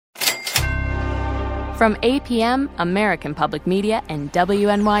From APM, American Public Media, and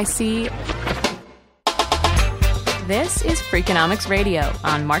WNYC, this is Freakonomics Radio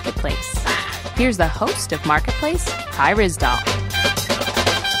on Marketplace. Here's the host of Marketplace, Kai Ryssdal.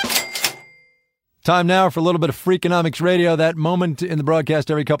 Time now for a little bit of Freakonomics Radio, that moment in the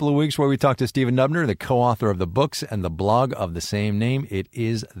broadcast every couple of weeks where we talk to Stephen Dubner, the co-author of the books and the blog of the same name. It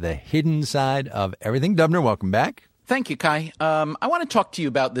is the hidden side of everything. Dubner, welcome back. Thank you, Kai. I want to talk to you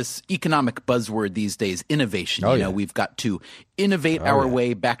about this economic buzzword these days, innovation. We've got to innovate our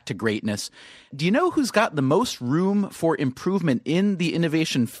way back to greatness. Do you know who's got the most room for improvement in the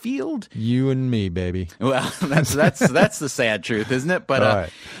innovation field? You and me, baby. Well, that's the sad truth, isn't it?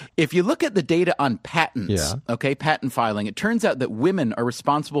 But if you look at the data on patents, patent filing, it turns out that women are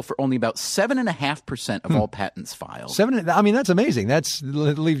responsible for only about 7.5% of all patents filed. That's amazing. That's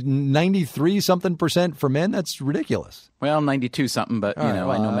leaves 93-something% for men. That's ridiculous. Well, 92-something, but I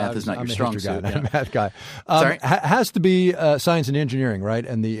know math is not your strong suit. I'm a math guy. Sorry? Has to be science and engineering, right?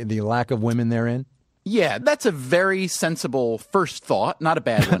 And the lack of women therein. Yeah, that's a very sensible first thought. Not a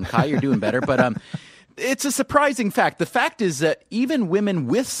bad one, Kai. You're doing better. But it's a surprising fact. The fact is that even women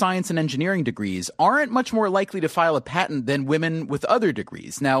with science and engineering degrees aren't much more likely to file a patent than women with other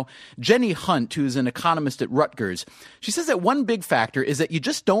degrees. Now, Jenny Hunt, who's an economist at Rutgers, she says that one big factor is that you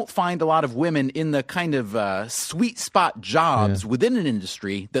just don't find a lot of women in the kind of sweet spot jobs within an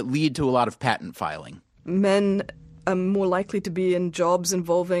industry that lead to a lot of patent filing. Men are more likely to be in jobs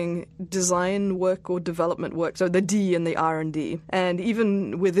involving design work or development work, so the D and the R&D. And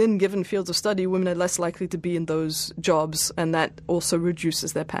even within given fields of study, women are less likely to be in those jobs, and that also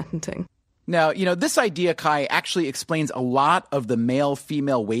reduces their patenting. Now, this idea, Kai, actually explains a lot of the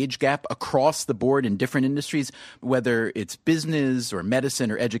male-female wage gap across the board in different industries, whether it's business or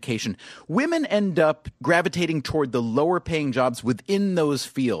medicine or education. Women end up gravitating toward the lower-paying jobs within those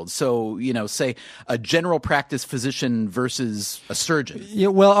fields. So, say a general practice physician versus a surgeon. Yeah,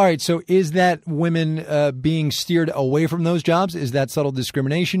 well, all right. So is that women being steered away from those jobs? Is that subtle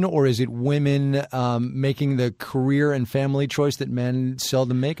discrimination, or is it women making the career and family choice that men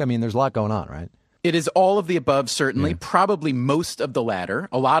seldom make? I mean, there's a lot going on, right? It is all of the above, certainly. Probably most of the latter.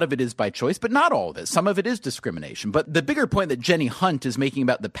 A lot of it is by choice, but not all of it. Some of it is discrimination. But the bigger point that Jenny Hunt is making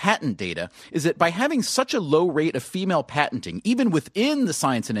about the patent data is that by having such a low rate of female patenting, even within the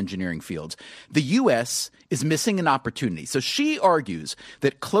science and engineering fields, the U.S. is missing an opportunity. So she argues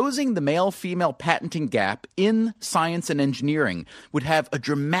that closing the male-female patenting gap in science and engineering would have a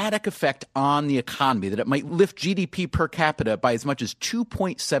dramatic effect on the economy, that it might lift GDP per capita by as much as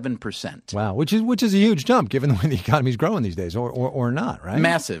 2.7%. Wow, which is a huge jump given the way the economy's growing these days, or not, right?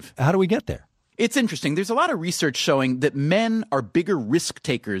 Massive. How do we get there? It's interesting. There's a lot of research showing that men are bigger risk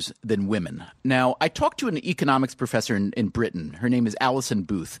takers than women. Now, I talked to an economics professor in Britain. Her name is Alison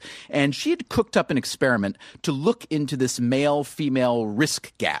Booth, and she had cooked up an experiment to look into this male-female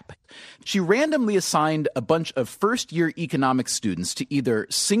risk gap. She randomly assigned a bunch of first-year economics students to either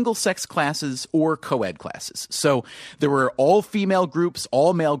single-sex classes or co-ed classes. So there were all-female groups,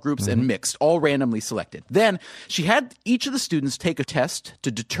 all-male groups, and mixed, all randomly selected. Then she had each of the students take a test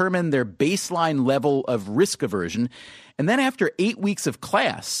to determine their baseline level of risk aversion. And then after 8 weeks of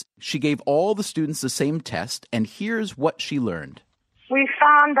class, she gave all the students the same test, and here's what she learned. We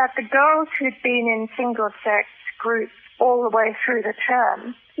found that the girls who'd been in single-sex groups all the way through the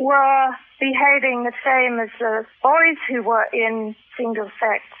term were behaving the same as the boys who were in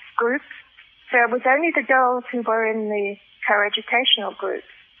single-sex groups. So it was only the girls who were in the co-educational groups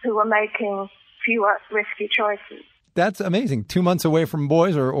who were making fewer risky choices. That's amazing. 2 months away from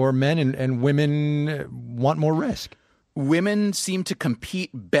boys or men, and women want more risk. Women seem to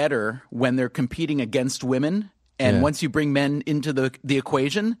compete better when they're competing against women. And once you bring men into the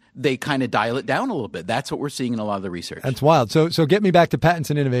equation, they kind of dial it down a little bit. That's what we're seeing in a lot of the research. That's wild. So get me back to patents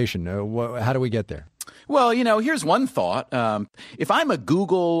and innovation. How do we get there? Well, here's one thought. If I'm a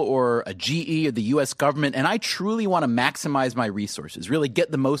Google or a GE or the U.S. government and I truly want to maximize my resources, really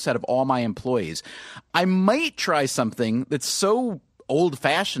get the most out of all my employees, I might try something that's so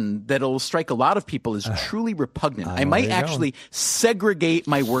old-fashioned that it'll strike a lot of people as truly repugnant. I might actually segregate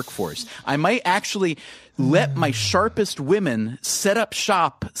my workforce. I might actually let my sharpest women set up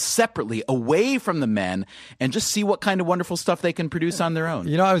shop separately away from the men and just see what kind of wonderful stuff they can produce on their own.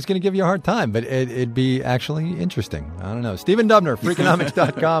 I was going to give you a hard time, but it'd be actually interesting. I don't know. Stephen Dubner,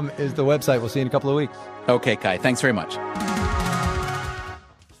 Freakonomics.com is the website. We'll see you in a couple of weeks. Okay, Kai. Thanks very much.